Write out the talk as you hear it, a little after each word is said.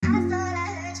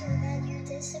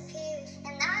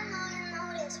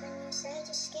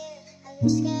you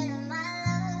scared of my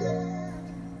love?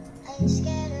 Are you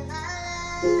scared of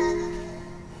our love?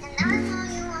 And I know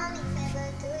you want me back,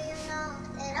 but do you know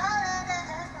that all of the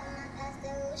hurt from my past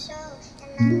it will show?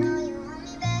 And I know you want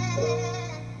me back,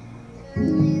 and I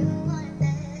know you want it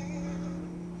back.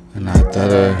 And I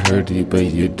thought I heard you, but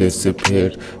you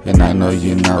disappeared. And I know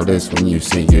you notice when you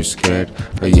say you're scared.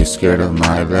 Are you scared of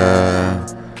my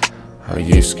love? Are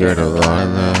you scared of our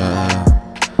love?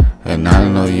 And I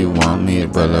know you want me,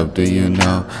 but love, do you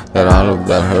know that all of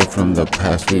the hurt from the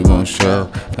past we won't show?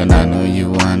 And I know you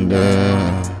wonder,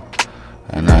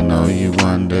 and I know you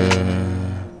wonder.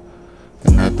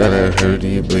 And I thought I heard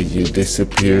you, but you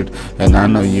disappeared. And I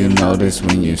know you notice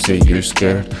when you say you're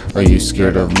scared. Are you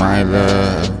scared of my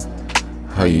love?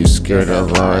 Are you scared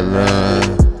of our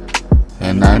love?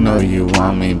 And I know you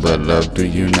want me, but love, do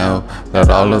you know that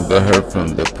all of the hurt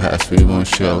from the past we won't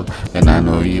show? And I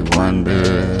know you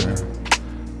wonder,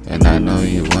 and I know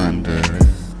you wonder.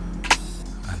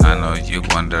 And I know you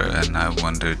wonder, and I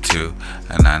wonder too.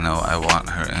 And I know I want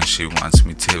her, and she wants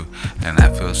me too. And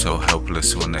I feel so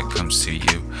helpless when it comes to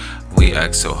you. We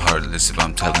act so heartless if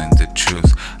I'm telling the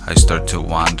truth. I start to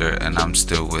wander, and I'm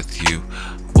still with you.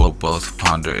 We'll both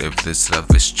ponder if this love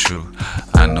is true.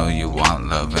 I know you want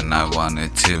love, and I want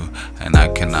it too. And I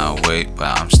cannot wait,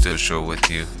 but I'm still sure with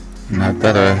you. And I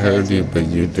thought I heard you, but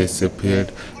you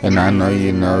disappeared. And I know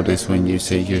you notice when you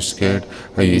say you're scared.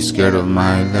 Are you scared of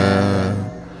my love?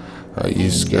 Are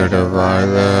you scared of our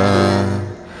love?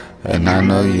 And I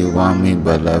know you want me,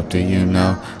 but love, do you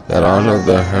know that all of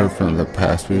the hurt from the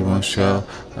past we won't show?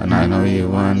 And I know you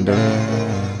wonder,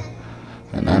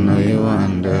 and I know you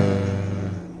wonder.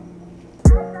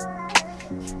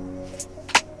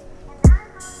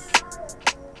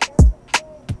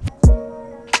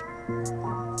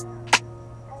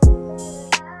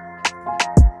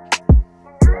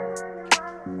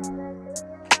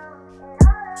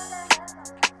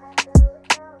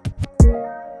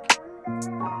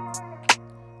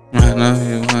 I know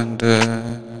you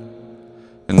wonder.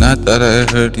 And I thought I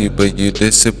heard you, but you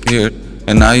disappeared.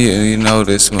 And now you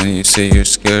notice when you say you're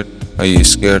scared. Are you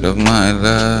scared of my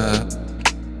love?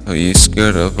 Are you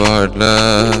scared of our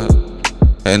love?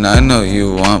 And I know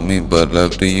you want me, but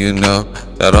love, do you know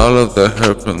that all of the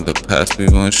hurt from the past we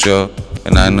won't show?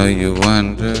 And I know you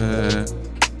wonder,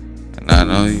 and I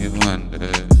know you wonder.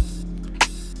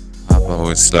 I've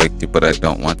always liked you, but I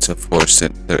don't want to force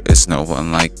it. There is no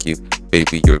one like you.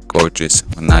 Baby, you're gorgeous.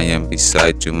 When I am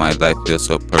beside you, my life feels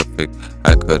so perfect.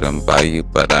 I couldn't buy you,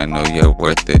 but I know you're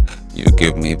worth it. You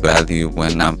give me value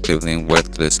when I'm feeling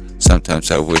worthless. Sometimes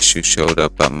I wish you showed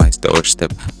up at my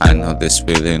doorstep. I know this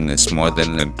feeling is more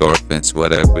than endorphins.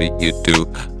 Whatever you do,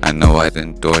 I know I'd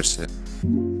endorse it.